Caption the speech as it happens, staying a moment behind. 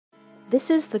This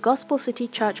is the Gospel City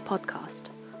Church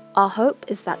podcast. Our hope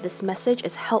is that this message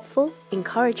is helpful,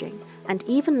 encouraging, and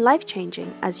even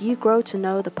life-changing as you grow to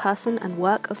know the person and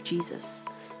work of Jesus.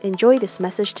 Enjoy this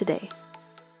message today.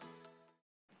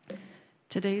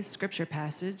 Today's scripture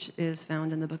passage is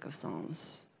found in the book of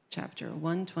Psalms, chapter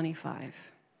 125.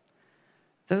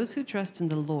 Those who trust in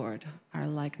the Lord are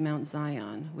like Mount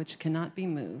Zion, which cannot be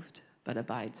moved, but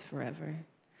abides forever.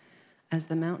 As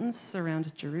the mountains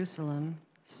surround Jerusalem,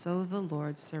 so the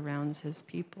Lord surrounds his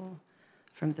people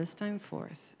from this time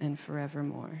forth and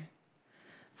forevermore.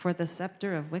 For the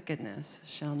scepter of wickedness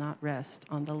shall not rest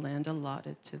on the land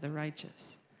allotted to the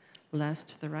righteous,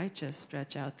 lest the righteous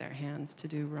stretch out their hands to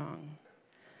do wrong.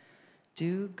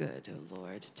 Do good, O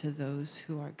Lord, to those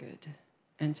who are good,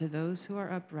 and to those who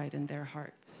are upright in their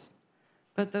hearts.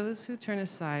 But those who turn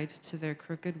aside to their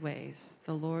crooked ways,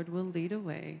 the Lord will lead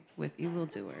away with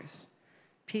evildoers.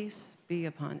 Peace be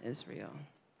upon Israel.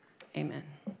 Amen.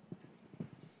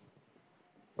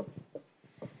 All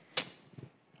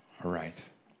right.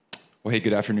 Well, hey,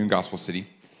 good afternoon, Gospel City.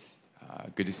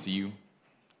 Good to see you.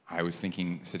 I was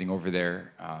thinking, sitting over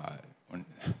there,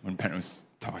 when Ben was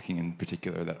talking in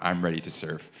particular, that I'm ready to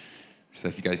serve. So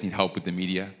if you guys need help with the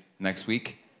media next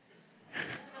week,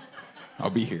 I'll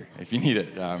be here. If you need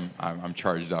it, I'm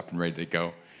charged up and ready to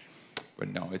go. But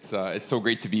no, it's so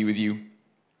great to be with you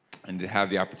and to have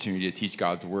the opportunity to teach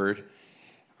God's Word.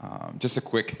 Just a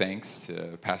quick thanks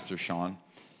to Pastor Sean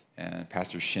and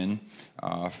Pastor Shin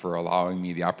for allowing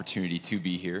me the opportunity to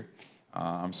be here.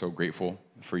 I'm so grateful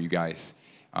for you guys.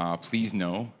 Please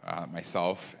know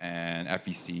myself and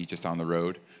FEC, just on the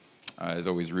road, is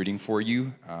always rooting for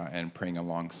you and praying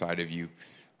alongside of you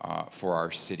for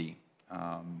our city.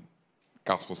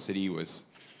 Gospel City was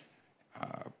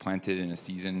planted in a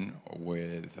season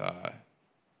with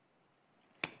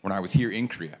when I was here in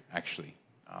Korea, actually.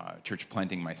 Church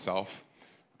planting myself.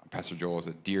 Pastor Joel is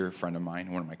a dear friend of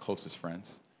mine, one of my closest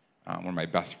friends, one of my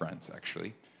best friends,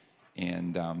 actually.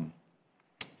 And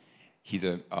he's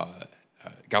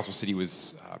Gospel City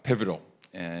was pivotal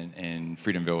in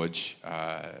Freedom Village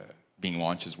being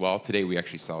launched as well. Today, we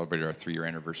actually celebrated our 3-year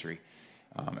anniversary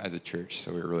as a church,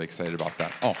 so we were really excited about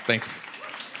that. Oh, thanks.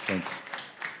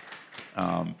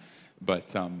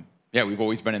 Yeah, we've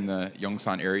always been in the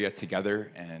Yongsan area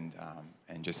together and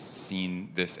just seen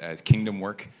this as kingdom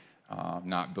work,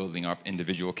 not building up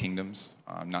individual kingdoms,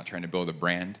 not trying to build a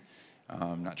brand,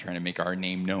 not trying to make our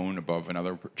name known above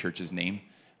another church's name.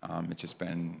 It's just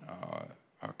been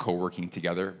co-working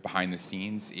together behind the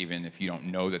scenes. Even if you don't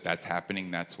know that that's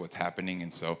happening, that's what's happening.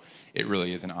 And so it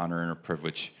really is an honor and a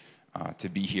privilege to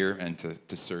be here and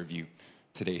to serve you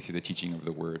today through the teaching of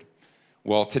the Word.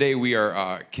 Well, today we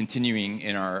are continuing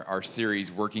in our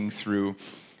series working through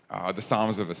the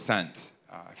Psalms of Ascent.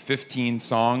 15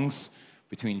 songs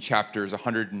between chapters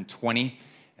 120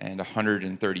 and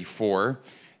 134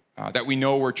 that we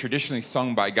know were traditionally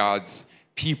sung by God's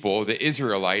people, the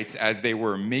Israelites, as they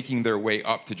were making their way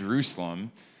up to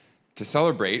Jerusalem to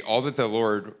celebrate all that the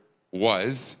Lord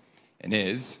was and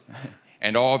is,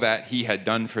 and all that he had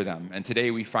done for them. And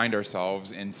today we find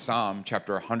ourselves in Psalm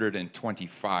chapter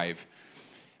 125.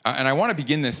 And I want to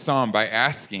begin this psalm by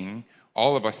asking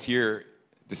all of us here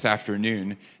this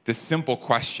afternoon this simple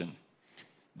question.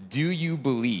 Do you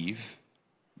believe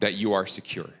that you are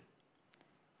secure?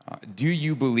 Do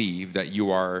you believe that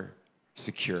you are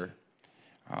secure?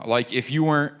 Like if you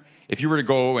were to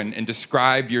go and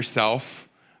describe yourself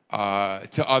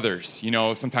to others, you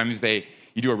know, sometimes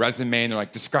you do a resume and they're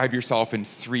like, describe yourself in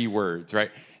 3 words,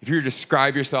 right? If you were to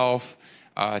describe yourself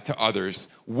to others,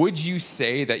 would you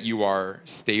say that you are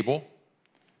stable?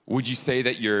 Would you say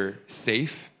that you're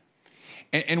safe?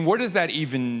 And what does that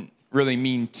even really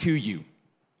mean to you?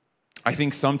 I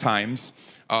think sometimes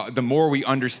the more we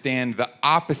understand the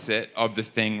opposite of the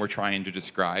thing we're trying to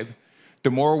describe,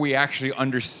 the more we actually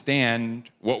understand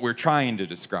what we're trying to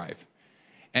describe.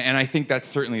 And I think that's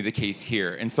certainly the case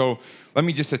here. And so let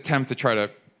me just attempt to try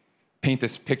to paint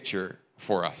this picture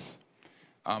for us.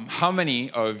 How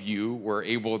many of you were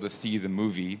able to see the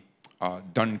movie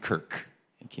Dunkirk?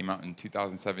 It came out in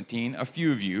 2017. A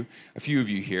few of you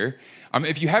here.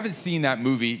 If you haven't seen that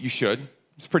movie, you should.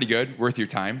 It's pretty good, worth your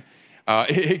time.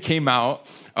 It came out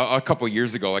a couple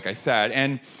years ago, like I said,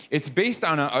 and it's based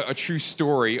on a true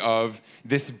story of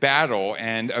this battle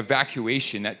and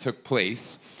evacuation that took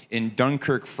place in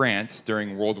Dunkirk, France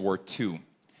during World War II.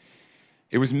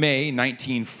 It was May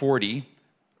 1940,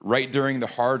 right during the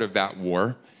heart of that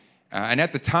war. And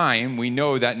at the time, we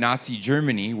know that Nazi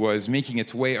Germany was making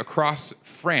its way across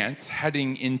France,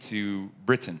 heading into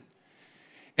Britain.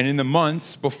 And in the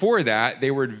months before that,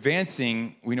 they were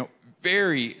advancing, we know,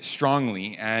 very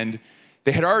strongly and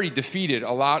They had already defeated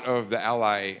a lot of the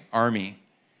Ally army.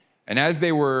 And as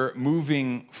they were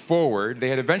moving forward, they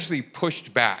had eventually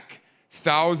pushed back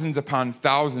thousands upon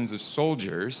thousands of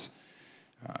soldiers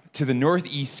to the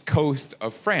northeast coast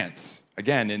of France,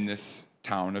 again, in this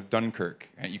town of Dunkirk.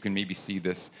 You can maybe see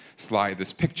this slide,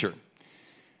 this picture.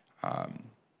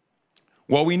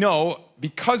 Well, we know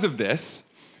because of this,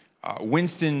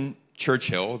 Winston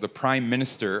Churchill, the Prime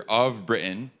Minister of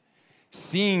Britain,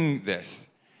 seeing this,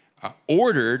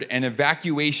 ordered an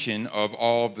evacuation of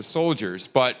all of the soldiers,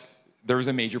 but there was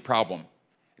a major problem.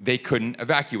 They couldn't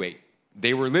evacuate.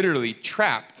 They were literally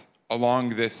trapped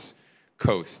along this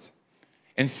coast.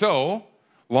 And so,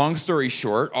 long story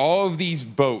short, all of these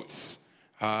boats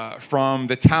from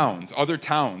the towns,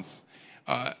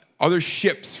 other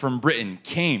ships from Britain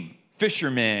came,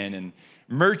 fishermen and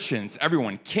merchants,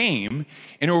 everyone came,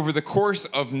 and over the course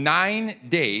of 9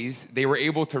 days, they were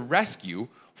able to rescue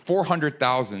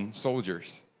 400,000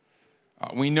 soldiers.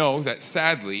 We know that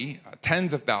sadly,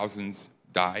 tens of thousands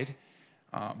died,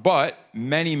 but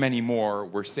many, many more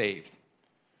were saved.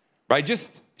 But I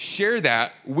just share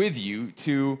that with you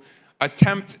to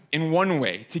attempt in one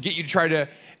way to get you to try to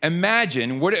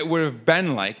imagine what it would have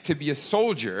been like to be a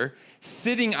soldier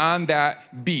sitting on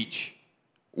that beach,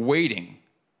 waiting,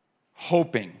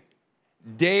 hoping.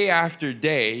 Day after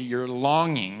day, you're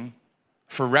longing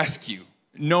for rescue,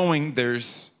 knowing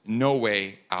there's no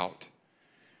way out.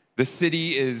 The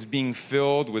city is being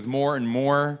filled with more and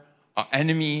more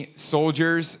enemy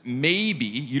soldiers. Maybe,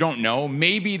 you don't know,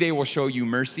 maybe they will show you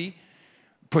mercy,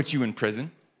 put you in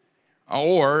prison,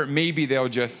 or maybe they'll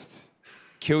just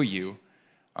kill you.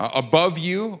 Above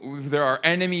you, there are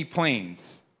enemy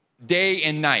planes, day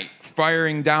and night,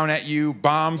 firing down at you.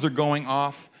 Bombs are going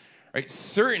off. Right?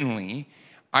 Certainly,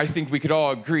 I think we could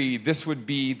all agree this would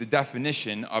be the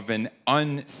definition of an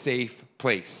unsafe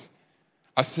place,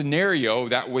 a scenario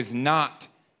that was not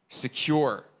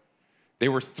secure. They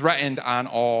were threatened on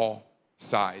all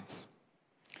sides.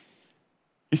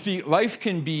 You see, life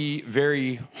can be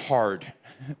very hard.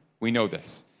 We know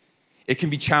this. It can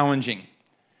be challenging,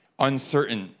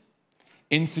 uncertain,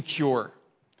 insecure,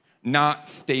 not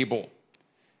stable.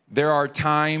 There are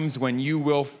times when you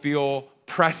will feel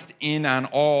pressed in on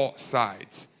all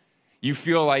sides. You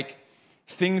feel like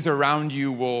things around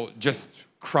you will just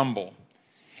crumble.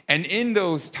 And in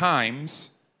those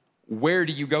times, where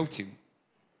do you go to?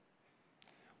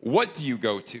 What do you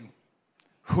go to?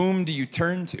 Whom do you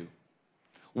turn to?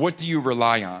 What do you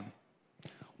rely on?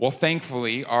 Well,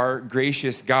 thankfully, our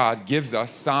gracious God gives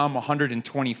us Psalm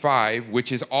 125,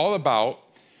 which is all about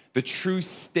the true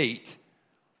state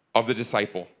of the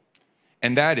disciple.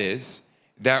 And that is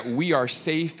that we are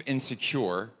safe and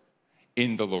secure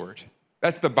in the Lord.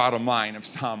 That's the bottom line of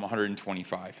Psalm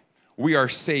 125. We are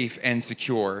safe and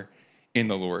secure in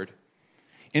the Lord.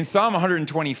 In Psalm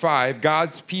 125,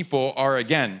 God's people are,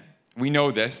 again, we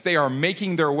know this, they are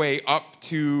making their way up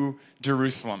to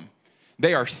Jerusalem.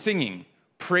 They are singing,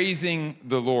 praising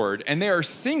the Lord, and they are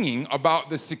singing about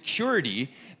the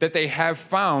security that they have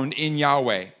found in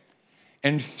Yahweh.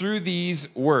 And through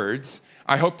these words,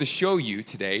 I hope to show you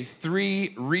today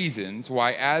 3 reasons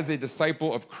why, as a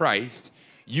disciple of Christ,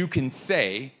 you can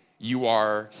say you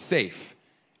are safe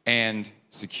and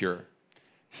secure.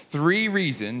 3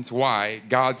 reasons why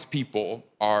God's people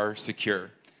are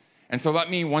secure. And so let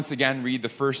me once again read the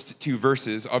first 2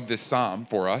 verses of this psalm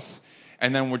for us,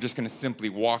 and then we're just going to simply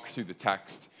walk through the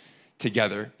text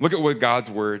together. Look at what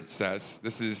God's word says.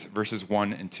 This is verses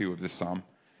 1 and 2 of this psalm.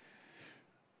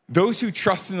 Those who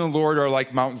trust in the Lord are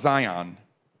like Mount Zion,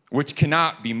 which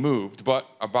cannot be moved, but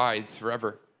abides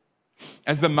forever.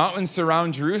 As the mountains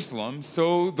surround Jerusalem,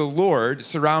 so the Lord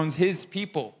surrounds his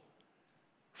people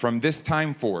from this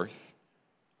time forth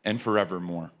and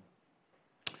forevermore.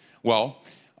 Well,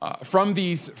 from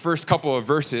these first couple of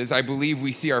verses, I believe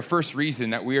we see our first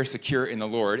reason that we are secure in the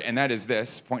Lord, and that is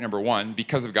this, point number 1,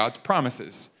 because of God's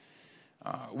promises.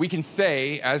 We can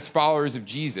say, as followers of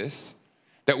Jesus,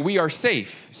 that we are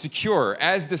safe, secure,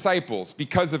 as disciples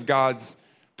because of God's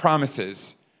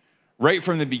promises. Right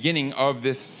from the beginning of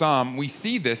this psalm, we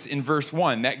see this in verse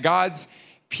 1, that God's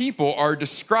people are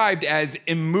described as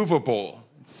immovable.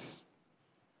 It's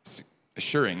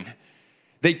assuring.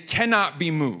 They cannot be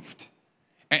moved.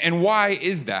 And why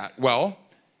is that? Well,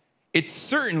 it's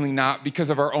certainly not because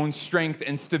of our own strength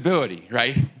and stability,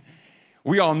 right?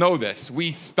 We all know this.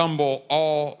 We stumble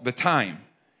all the time.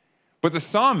 But the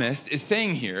psalmist is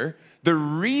saying here, the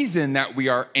reason that we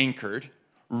are anchored,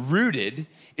 rooted,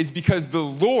 is because the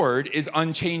Lord is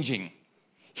unchanging.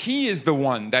 He is the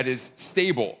one that is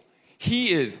stable.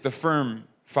 He is the firm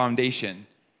foundation.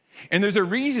 And there's a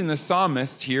reason the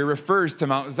psalmist here refers to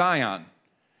Mount Zion.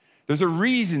 There's a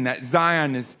reason that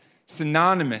Zion is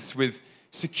synonymous with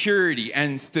security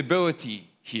and stability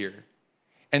here.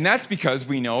 And that's because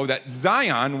we know that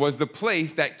Zion was the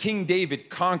place that King David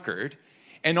conquered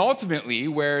and ultimately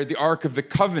where the Ark of the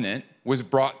Covenant was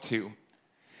brought to.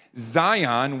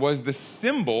 Zion was the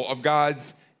symbol of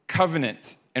God's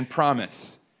covenant and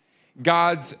promise.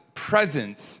 God's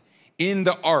presence in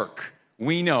the ark,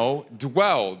 we know,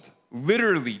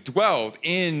 literally dwelled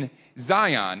in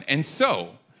Zion. And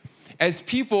so, as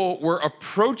people were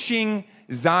approaching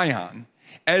Zion,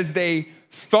 as they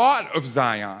thought of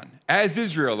Zion as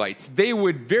Israelites, they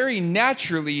would very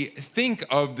naturally think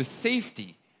of the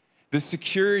safety, the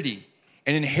security,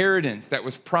 and inheritance that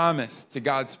was promised to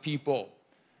God's people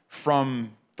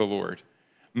from the Lord.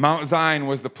 Mount Zion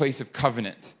was the place of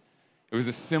covenant. It was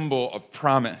a symbol of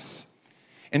promise.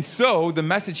 And so the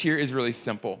message here is really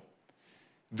simple.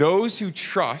 Those who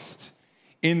trust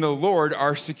in the Lord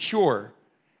are secure.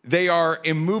 They are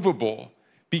immovable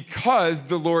because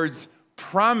the Lord's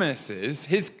promises,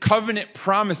 his covenant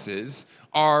promises,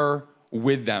 are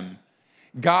with them.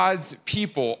 God's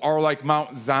people are like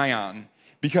Mount Zion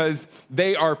because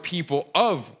they are people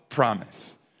of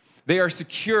promise. They are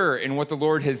secure in what the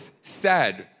Lord has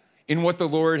said, in what the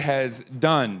Lord has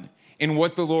done, in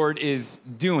what the Lord is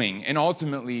doing, and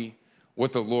ultimately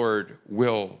what the Lord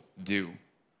will do.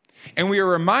 And we are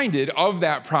reminded of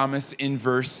that promise in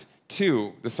verse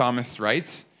 2. The psalmist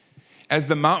writes, "As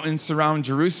the mountains surround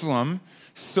Jerusalem,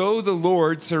 so the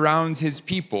Lord surrounds his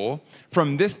people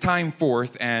from this time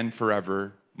forth and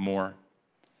forevermore."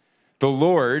 The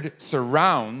Lord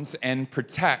surrounds and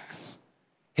protects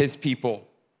his people.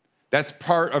 That's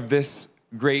part of this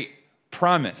great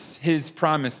promise, his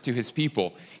promise to his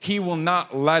people. He will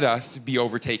not let us be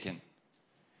overtaken.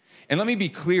 And let me be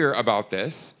clear about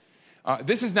this.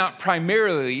 This is not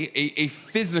primarily a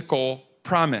physical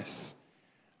promise.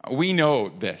 We know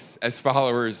this as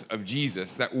followers of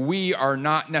Jesus, that we are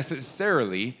not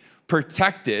necessarily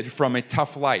protected from a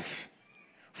tough life,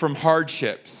 from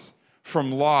hardships,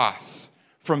 from loss,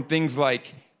 from things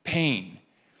like pain.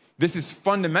 This is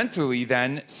fundamentally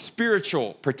then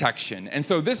spiritual protection. And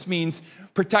so this means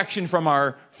protection from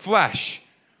our flesh,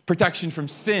 protection from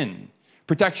sin,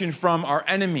 protection from our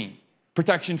enemy,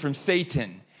 protection from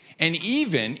Satan, and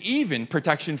even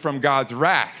protection from God's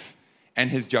wrath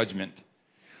and his judgment.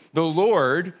 The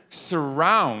Lord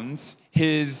surrounds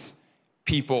his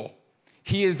people.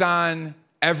 He is on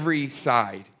every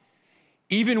side.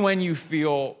 Even when you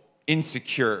feel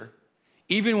insecure,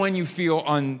 even when you feel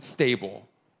unstable,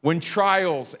 when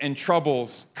trials and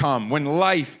troubles come, when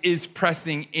life is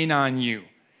pressing in on you,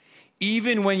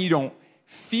 even when you don't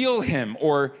feel him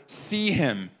or see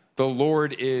him, the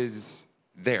Lord is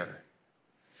there.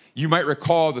 You might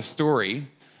recall the story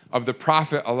of the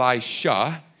prophet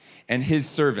Elisha and his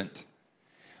servant.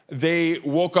 They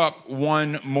woke up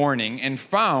one morning and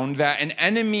found that an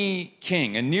enemy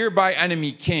king, a nearby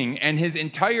enemy king, and his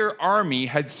entire army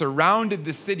had surrounded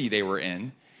the city they were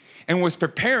in and was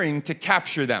preparing to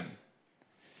capture them.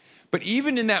 But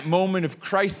even in that moment of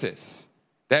crisis,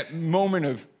 that moment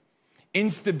of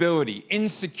instability,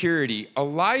 insecurity,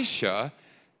 Elisha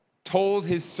told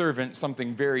his servant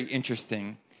something very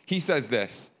interesting. He says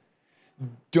this,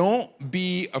 "Don't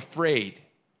be afraid.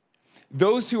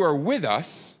 Those who are with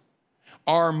us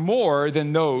are more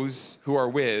than those who are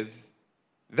with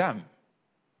them."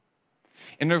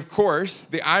 And of course,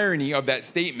 the irony of that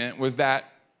statement was that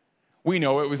we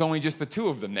know it was only just the two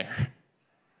of them there.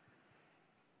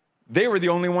 They were the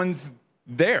only ones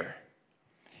there.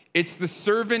 It's the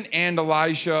servant and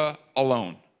Elijah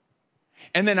alone.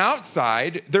 And then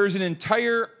outside, there's an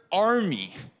entire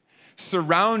army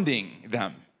surrounding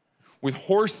them with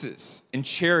horses and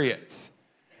chariots.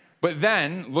 But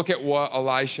then look at what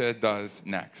Elisha does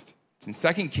next. It's in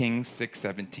 2 Kings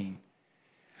 6:17.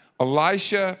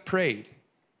 Elisha prayed,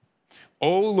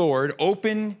 "O Lord,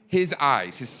 open his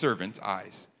eyes," his servant's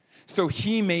eyes, "so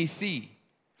he may see."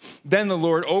 Then the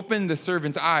Lord opened the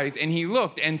servant's eyes, and he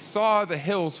looked and saw the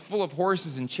hills full of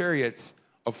horses and chariots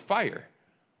of fire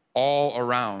all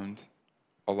around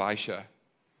Elisha.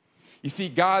 You see,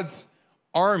 God's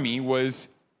army was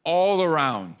all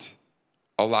around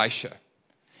Elisha.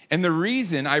 And the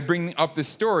reason I bring up this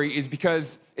story is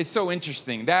because it's so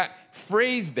interesting. That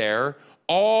phrase there,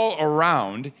 all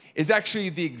around, is actually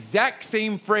the exact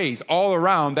same phrase, all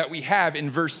around, that we have in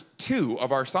verse 2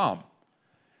 of our psalm,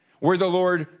 where the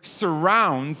Lord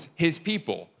surrounds his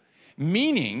people.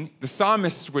 Meaning, the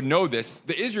psalmists would know this,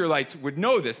 the Israelites would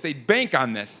know this, they'd bank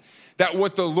on this, that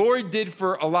what the Lord did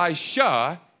for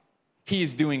Elisha, he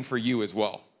is doing for you as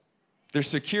well. Their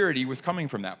security was coming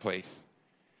from that place.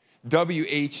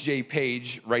 W.H.J.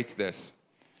 Page writes this: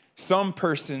 some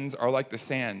persons are like the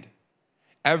sand,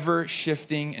 ever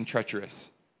shifting and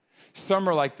treacherous. Some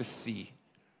are like the sea,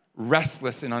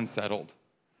 restless and unsettled.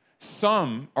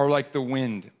 Some are like the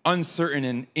wind, uncertain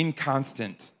and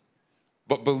inconstant.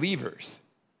 But believers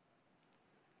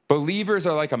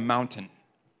are like a mountain,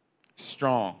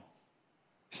 strong,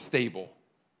 stable,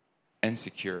 and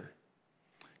secure.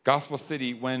 Gospel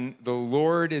City, when the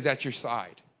Lord is at your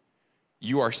side,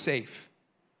 you are safe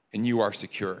and you are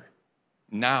secure,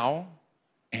 now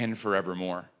and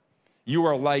forevermore. You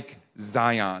are like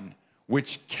Zion,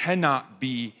 which cannot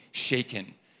be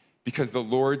shaken, because the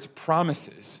Lord's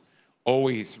promises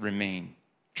always remain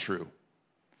true.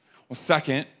 Well,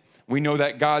 second, we know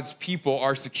that God's people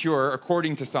are secure,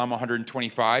 according to Psalm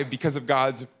 125, because of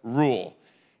God's rule,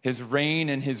 his reign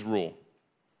and his rule.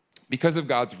 Because of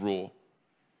God's rule.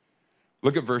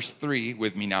 Look at verse 3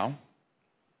 with me now.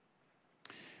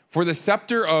 For the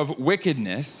scepter of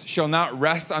wickedness shall not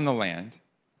rest on the land,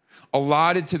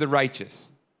 allotted to the righteous,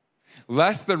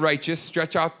 lest the righteous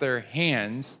stretch out their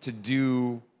hands to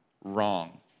do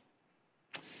wrong.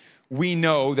 We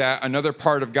know that another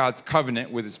part of God's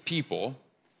covenant with his people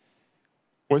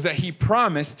was that he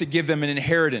promised to give them an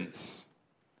inheritance.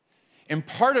 And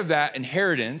part of that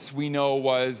inheritance, we know,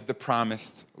 was the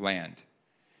promised land.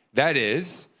 That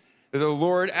is, that the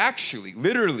Lord actually,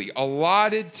 literally,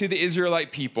 allotted to the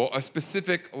Israelite people a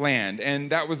specific land, and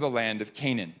that was the land of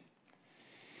Canaan.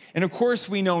 And of course,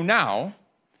 we know now,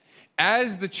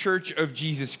 as the church of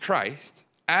Jesus Christ,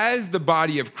 as the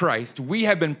body of Christ, we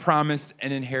have been promised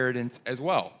an inheritance as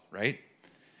well, right?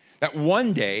 That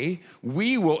one day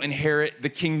we will inherit the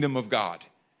kingdom of God.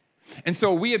 And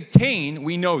so we obtain,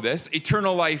 we know this,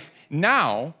 eternal life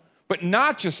now, but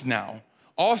not just now,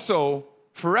 also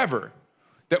forever.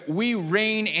 That we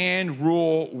reign and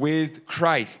rule with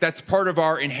Christ. That's part of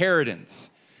our inheritance.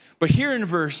 But here in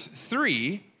verse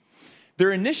 3,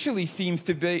 there initially seems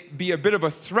to be a bit of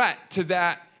a threat to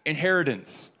that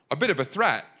inheritance. A bit of a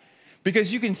threat.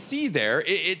 Because you can see there,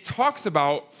 it talks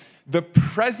about the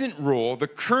present rule, the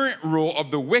current rule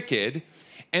of the wicked,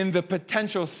 and the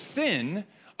potential sin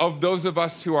of those of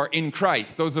us who are in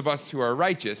Christ, those of us who are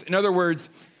righteous. In other words,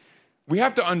 we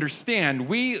have to understand,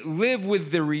 we live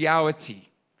with the reality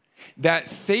that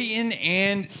Satan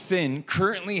and sin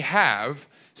currently have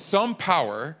some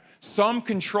power, some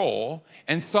control,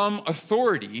 and some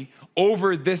authority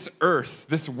over this earth,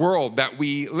 this world that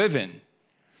we live in.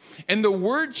 And the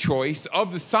word choice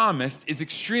of the psalmist is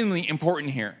extremely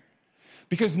important here.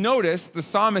 Because notice, the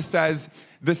psalmist says,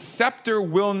 the scepter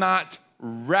will not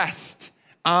rest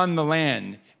on the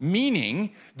land.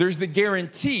 Meaning, there's the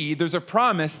guarantee, there's a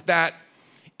promise that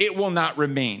it will not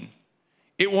remain.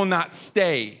 It will not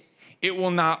stay. It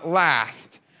will not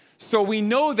last. So we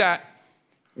know that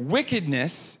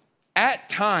wickedness at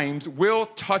times will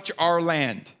touch our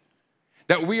land.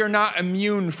 That we are not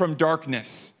immune from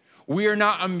darkness. We are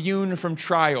not immune from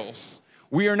trials.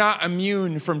 We are not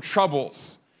immune from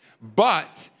troubles.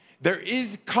 But there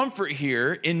is comfort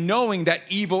here in knowing that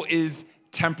evil is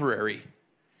temporary.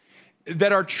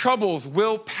 That our troubles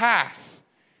will pass.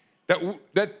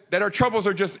 That our troubles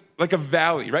are just like a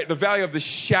valley, right? The valley of the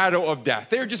shadow of death.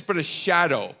 They're just but a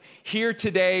shadow here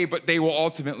today, but they will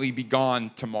ultimately be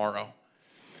gone tomorrow.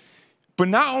 But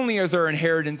not only is our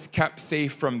inheritance kept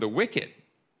safe from the wicked,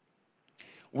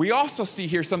 we also see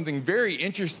here something very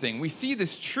interesting. We see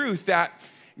this truth that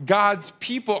God's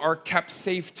people are kept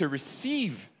safe to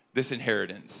receive this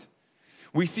inheritance.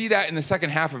 We see that in the second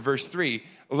half of verse 3,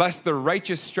 lest the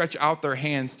righteous stretch out their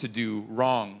hands to do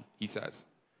wrong, he says.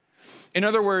 In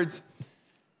other words,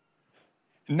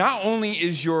 not only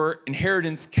is your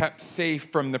inheritance kept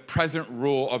safe from the present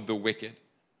rule of the wicked,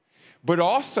 but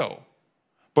also,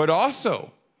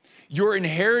 your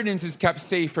inheritance is kept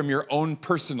safe from your own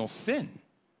personal sin.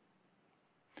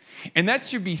 And that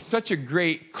should be such a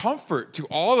great comfort to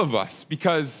all of us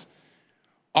because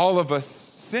all of us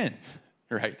sin,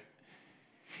 right?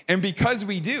 And because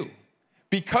we do,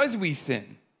 because we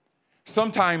sin,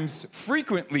 sometimes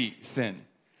frequently sin,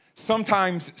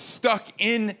 sometimes stuck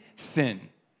in sin.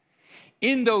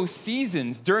 In those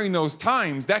seasons, during those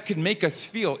times, that could make us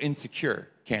feel insecure,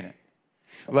 can it?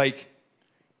 Like,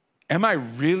 am I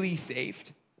really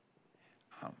saved?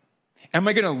 Am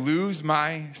I going to lose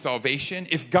my salvation?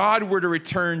 If God were to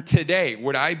return today,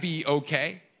 would I be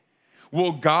okay?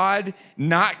 Will God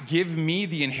not give me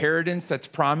the inheritance that's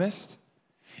promised?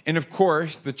 And of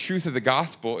course, the truth of the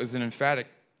gospel is an emphatic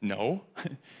no.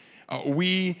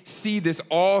 We see this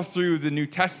all through the New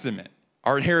Testament.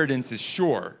 Our inheritance is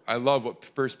sure. I love what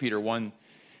 1 Peter 1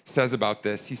 says about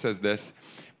this. He says this,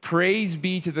 "Praise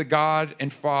be to the God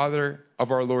and Father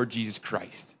of our Lord Jesus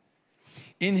Christ.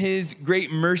 In his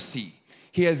great mercy,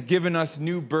 he has given us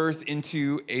new birth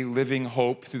into a living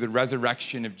hope through the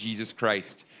resurrection of Jesus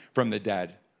Christ from the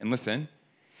dead." And listen,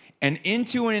 "and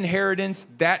into an inheritance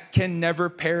that can never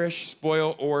perish,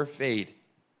 spoil, or fade.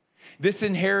 This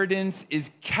inheritance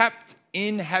is kept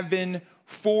in heaven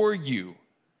for you,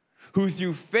 who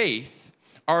through faith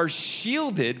are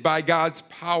shielded by God's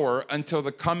power until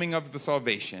the coming of the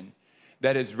salvation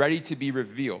that is ready to be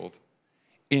revealed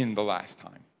in the last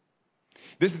time."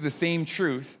 This is the same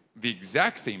truth, the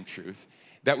exact same truth,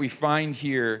 that we find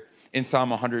here in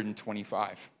Psalm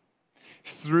 125.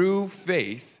 Through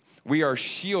faith, we are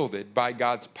shielded by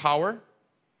God's power,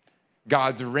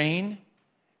 God's reign,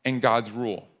 and God's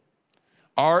rule.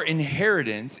 Our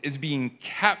inheritance is being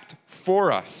kept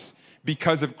for us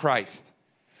because of Christ.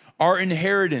 Our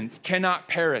inheritance cannot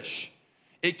perish.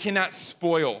 It cannot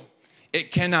spoil.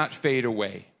 It cannot fade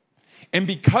away. And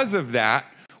because of that,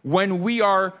 when we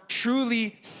are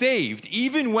truly saved,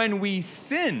 even when we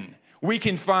sin, we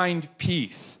can find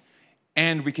peace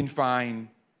and we can find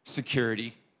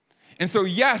security. And so,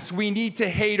 yes, we need to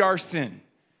hate our sin.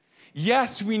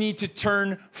 Yes, we need to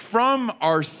turn from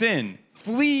our sin,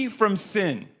 flee from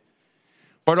sin,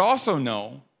 but also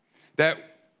know that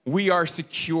we are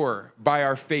secure by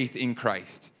our faith in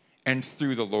Christ and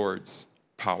through the Lord's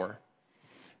power.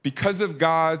 Because of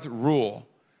God's rule,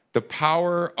 the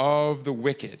power of the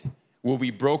wicked will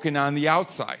be broken on the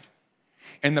outside,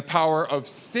 and the power of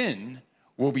sin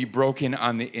will be broken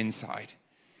on the inside.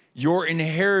 Your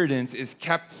inheritance is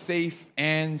kept safe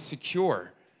and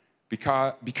secure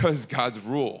because God's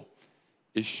rule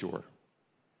is sure.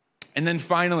 And then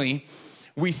finally,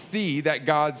 we see that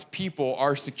God's people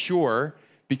are secure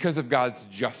because of God's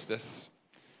justice.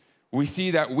 We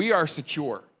see that we are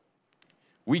secure.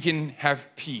 We can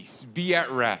have peace, be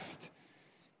at rest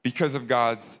because of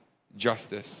God's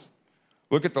justice.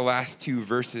 Look at the last two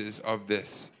verses of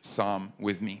this psalm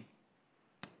with me.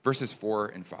 Verses 4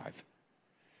 and 5.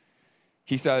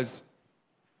 He says,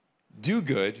 "Do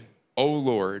good, O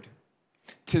Lord,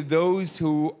 to those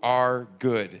who are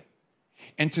good,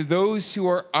 and to those who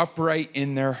are upright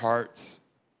in their hearts.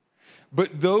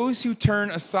 But those who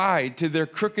turn aside to their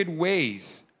crooked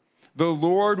ways, the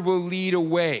Lord will lead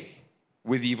away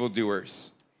with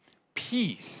evildoers.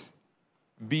 Peace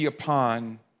be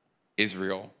upon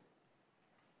Israel."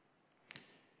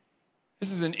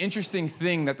 This is an interesting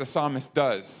thing that the psalmist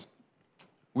does.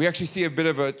 We actually see a bit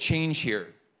of a change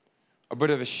here, a bit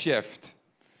of a shift,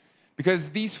 because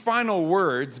these final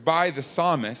words by the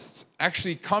psalmist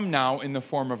actually come now in the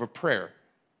form of a prayer.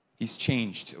 He's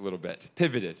changed a little bit,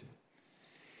 pivoted.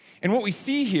 And what we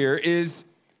see here is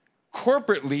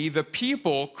corporately the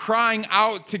people crying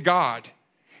out to God,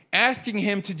 asking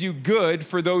him to do good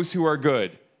for those who are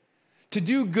good, to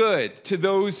do good to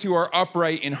those who are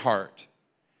upright in heart.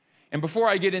 And before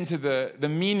I get into the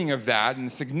meaning of that and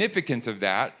the significance of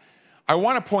that, I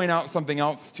want to point out something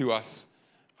else to us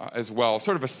as well,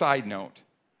 sort of a side note.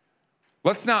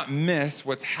 Let's not miss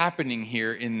what's happening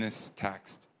here in this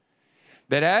text.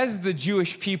 That as the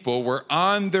Jewish people were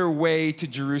on their way to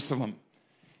Jerusalem,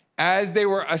 as they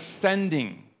were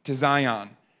ascending to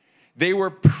Zion, they were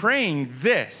praying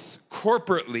this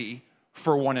corporately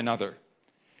for one another.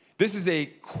 This is a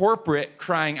corporate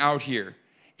crying out here.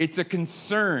 It's a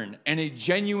concern and a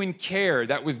genuine care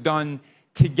that was done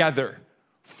together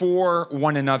for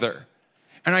one another.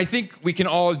 And I think we can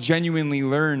all genuinely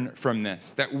learn from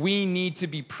this, that we need to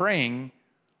be praying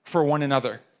for one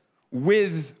another,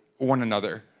 with one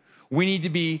another. We need to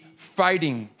be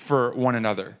fighting for one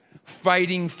another,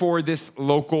 fighting for this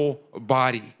local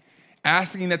body,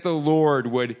 asking that the Lord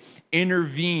would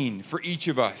intervene for each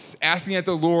of us, asking that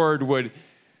the Lord would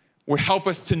help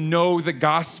us to know the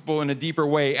gospel in a deeper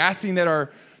way, asking that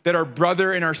our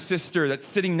brother and our sister that's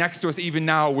sitting next to us even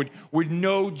now would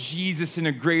know Jesus in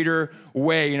a greater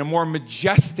way, in a more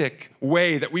majestic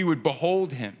way, that we would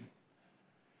behold him.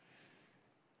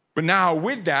 But now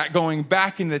with that, going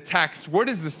back in the text, what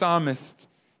is the psalmist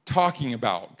talking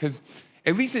about? Because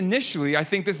at least initially, I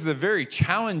think this is a very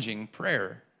challenging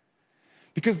prayer.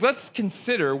 Because let's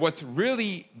consider what's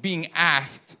really being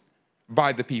asked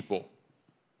by the people.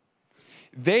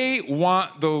 They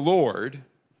want the Lord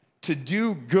to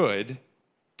do good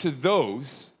to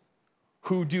those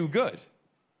who do good.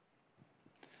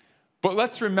 But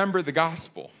let's remember the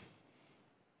gospel.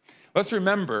 Let's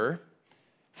remember,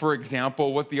 for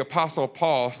example, what the Apostle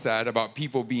Paul said about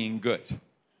people being good.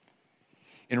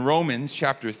 In Romans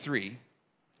chapter 3,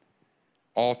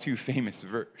 all too famous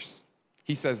verse,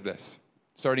 he says this,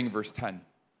 starting in verse 10.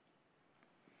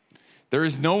 There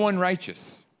is no one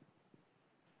righteous,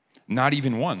 not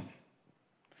even one.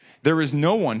 There is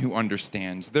no one who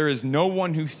understands. There is no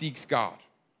one who seeks God.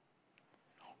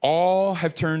 All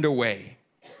have turned away.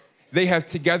 They have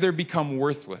together become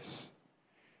worthless.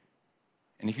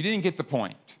 And if you didn't get the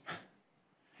point,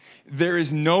 there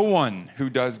is no one who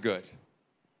does good,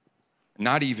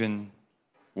 not even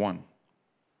one.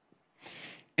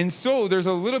 And so there's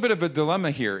a little bit of a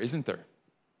dilemma here, isn't there?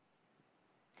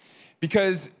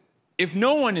 Because if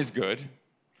no one is good,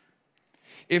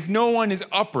 if no one is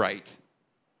upright,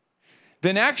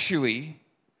 then actually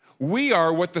we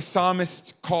are what the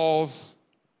psalmist calls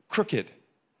crooked.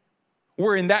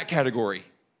 We're in that category,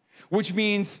 which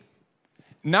means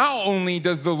not only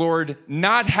does the Lord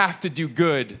not have to do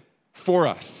good for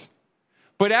us,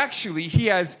 but actually he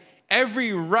has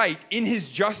every right in his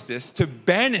justice to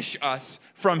banish us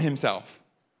from himself.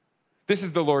 This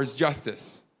is the Lord's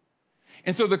justice.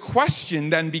 And so the question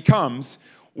then becomes,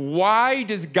 why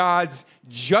does God's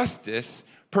justice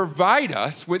provide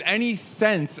us with any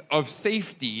sense of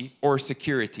safety or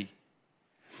security?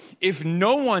 If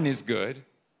no one is good,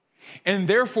 and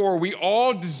therefore we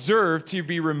all deserve to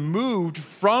be removed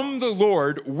from the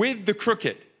Lord with the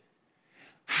crooked,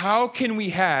 how can we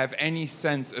have any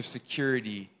sense of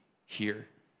security here?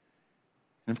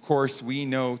 And of course, we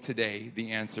know today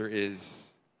the answer is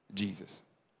Jesus.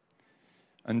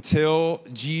 Until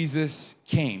Jesus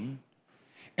came,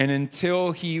 and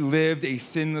until he lived a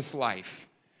sinless life,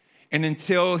 and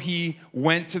until he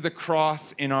went to the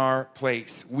cross in our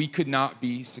place, we could not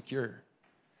be secure.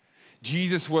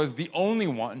 Jesus was the only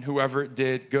one who ever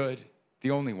did good,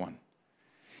 the only one.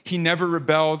 He never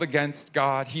rebelled against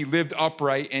God. He lived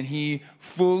upright, and he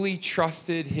fully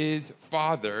trusted his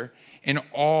Father in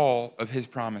all of his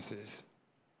promises.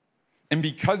 And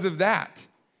because of that,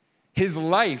 his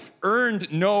life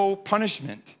earned no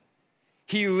punishment.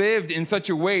 He lived in such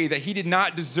a way that he did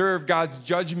not deserve God's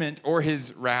judgment or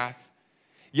his wrath,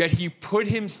 yet he put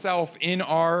himself in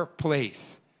our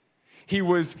place. He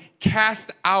was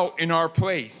cast out in our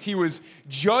place. He was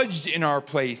judged in our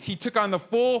place. He took on the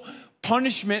full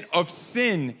punishment of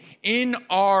sin in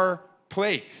our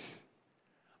place.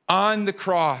 On the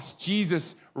cross,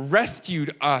 Jesus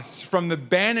rescued us from the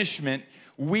banishment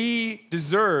we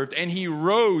deserved, and he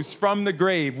rose from the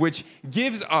grave, which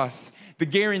gives us the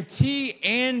guarantee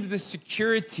and the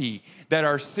security that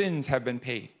our sins have been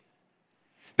paid.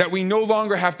 That we no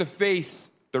longer have to face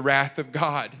the wrath of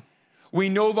God. We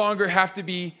no longer have to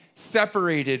be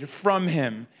separated from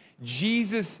him.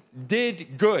 Jesus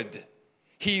did good.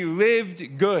 He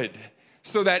lived good,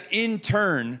 so that in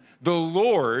turn, the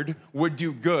Lord would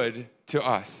do good to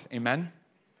us. Amen?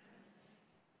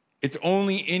 It's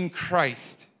only in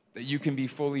Christ that you can be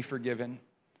fully forgiven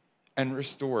and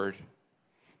restored.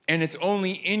 And it's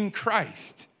only in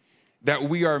Christ that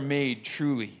we are made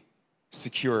truly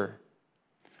secure.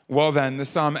 Well then, the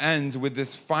psalm ends with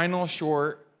this final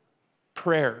short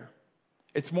prayer.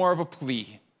 It's more of a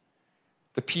plea.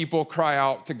 The people cry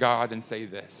out to God and say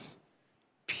this: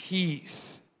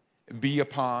 peace be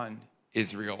upon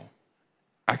Israel!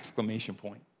 Exclamation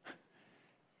point.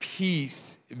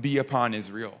 Peace be upon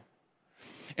Israel.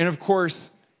 And of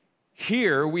course,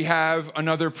 here we have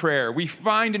another prayer. We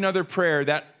find another prayer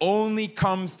that only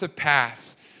comes to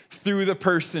pass through the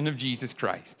person of Jesus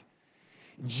Christ.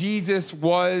 Jesus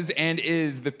was and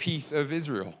is the peace of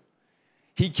Israel.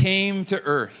 He came to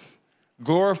earth,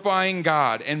 glorifying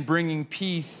God and bringing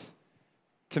peace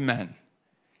to men.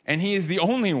 And he is the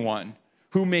only one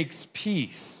who makes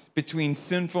peace between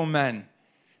sinful men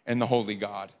and the holy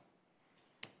God.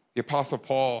 The Apostle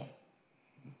Paul,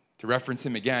 to reference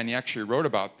him again, he actually wrote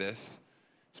about this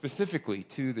specifically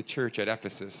to the church at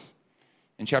Ephesus.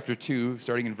 In chapter 2,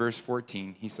 starting in verse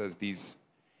 14, he says these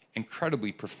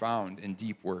incredibly profound and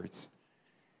deep words.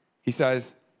 He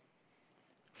says,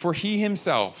 "For he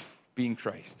himself, being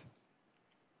Christ,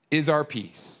 is our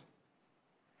peace,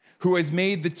 who has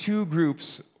made the two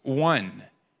groups one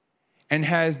and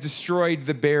has destroyed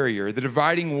the barrier, the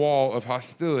dividing wall of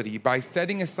hostility, by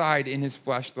setting aside in his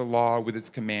flesh the law with its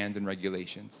commands and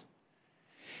regulations.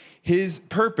 His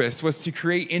purpose was to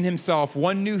create in himself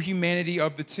one new humanity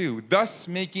of the two, thus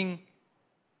making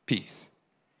peace,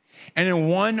 and in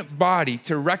one body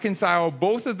to reconcile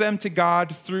both of them to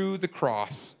God through the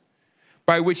cross,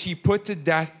 by which he put to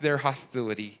death their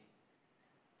hostility.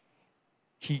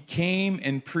 He came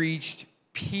and preached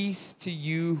peace to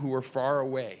you who were far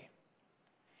away,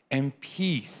 and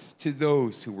peace to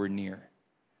those who were near.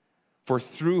 For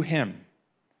through him,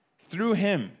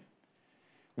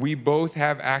 we both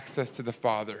have access to the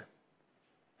Father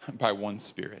by one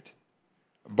Spirit."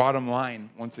 Bottom line,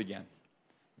 once again,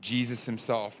 Jesus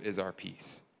himself is our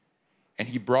peace. And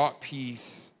he brought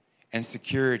peace and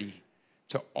security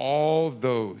to all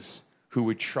those who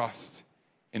would trust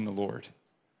in the Lord.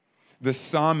 The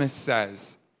psalmist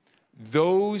says,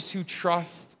 those who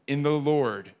trust in the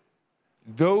Lord,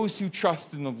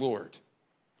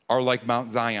 are like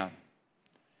Mount Zion.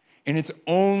 And it's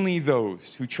only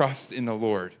those who trust in the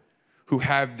Lord who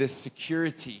have this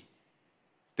security,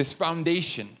 this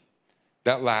foundation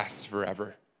that lasts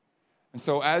forever. And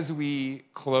so as we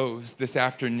close this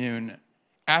afternoon,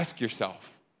 ask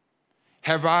yourself,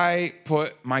 have I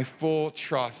put my full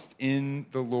trust in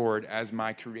the Lord as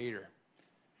my creator,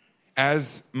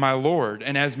 as my Lord,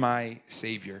 and as my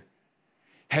Savior?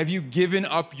 Have you given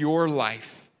up your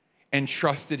life and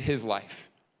trusted his life?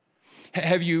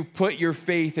 Have you put your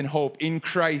faith and hope in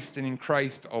Christ and in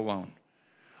Christ alone?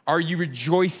 Are you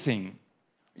rejoicing,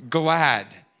 glad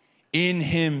in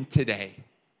him today?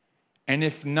 And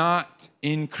if not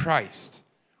in Christ,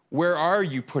 where are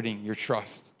you putting your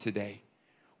trust today?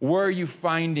 Where are you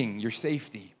finding your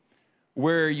safety?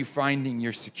 Where are you finding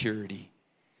your security?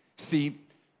 See,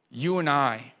 you and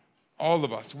I, all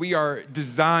of us, we are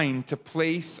designed to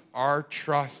place our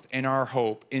trust and our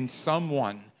hope in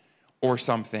someone or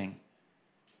something.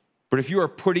 But if you are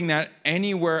putting that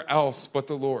anywhere else but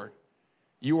the Lord,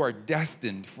 you are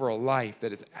destined for a life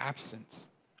that is absent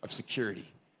of security,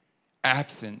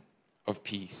 absent of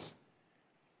peace.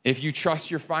 If you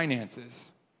trust your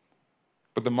finances,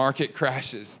 but the market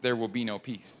crashes, there will be no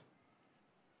peace.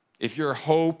 If your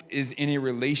hope is in a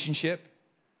relationship,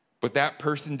 but that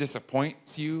person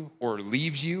disappoints you or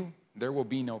leaves you, there will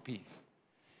be no peace.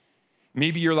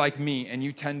 Maybe you're like me and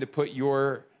you tend to put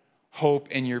your hope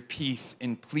and your peace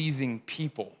in pleasing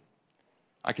people.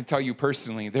 I can tell you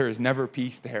personally, there is never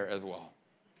peace there as well.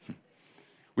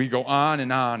 We go on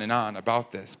and on and on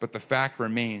about this, but the fact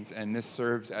remains, and this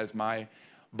serves as my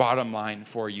bottom line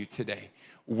for you today.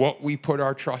 What we put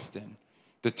our trust in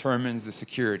determines the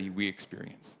security we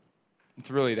experience. It's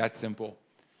really that simple.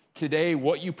 Today,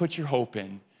 what you put your hope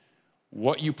in,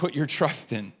 what you put your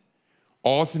trust in,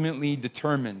 ultimately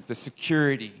determines the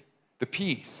security, the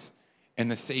peace, and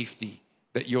the safety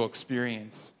that you'll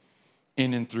experience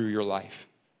in and through your life.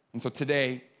 And so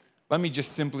today, let me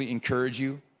just simply encourage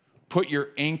you, put your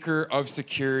anchor of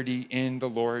security in the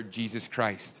Lord Jesus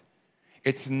Christ.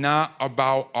 It's not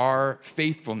about our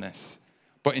faithfulness,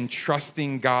 but in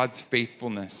trusting God's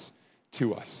faithfulness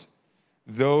to us.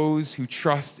 Those who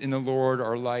trust in the Lord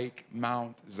are like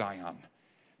Mount Zion.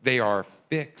 They are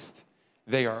fixed,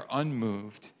 they are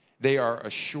unmoved, they are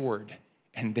assured,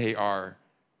 and they are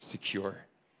secure.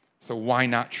 So why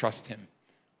not trust him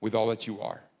with all that you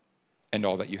are and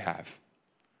all that you have?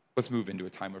 Let's move into a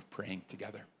time of praying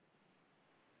together.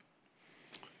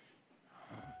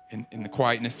 In the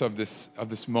quietness of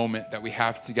this moment that we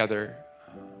have together,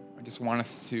 I just want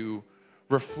us to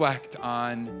reflect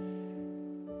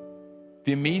on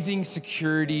the amazing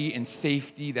security and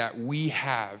safety that we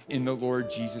have in the Lord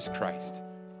Jesus Christ,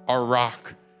 our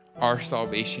rock, our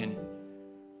salvation.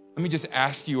 Let me just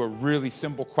ask you a really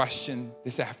simple question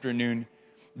this afternoon.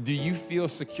 Do you feel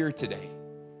secure today?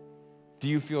 Do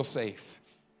you feel safe?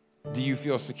 Do you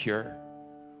feel secure?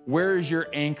 Where is your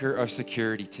anchor of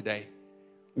security today?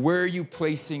 Where are you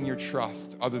placing your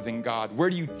trust other than God? Where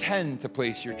do you tend to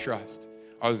place your trust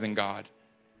other than God?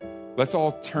 Let's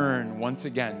all turn once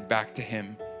again back to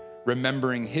him,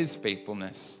 remembering his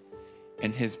faithfulness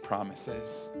and his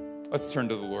promises. Let's turn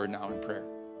to the Lord now in prayer.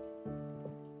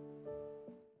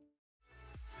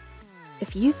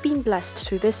 If you've been blessed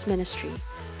through this ministry,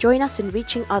 join us in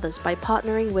reaching others by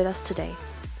partnering with us today.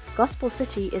 Gospel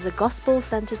City is a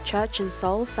gospel-centered church in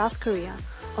Seoul, South Korea,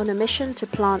 on a mission to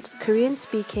plant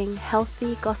Korean-speaking,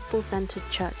 healthy, gospel-centered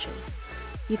churches.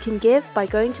 You can give by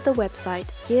going to the website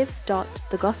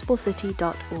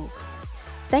give.thegospelcity.org.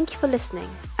 Thank you for listening,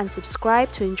 and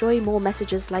subscribe to enjoy more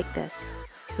messages like this.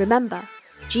 Remember,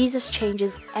 Jesus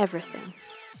changes everything.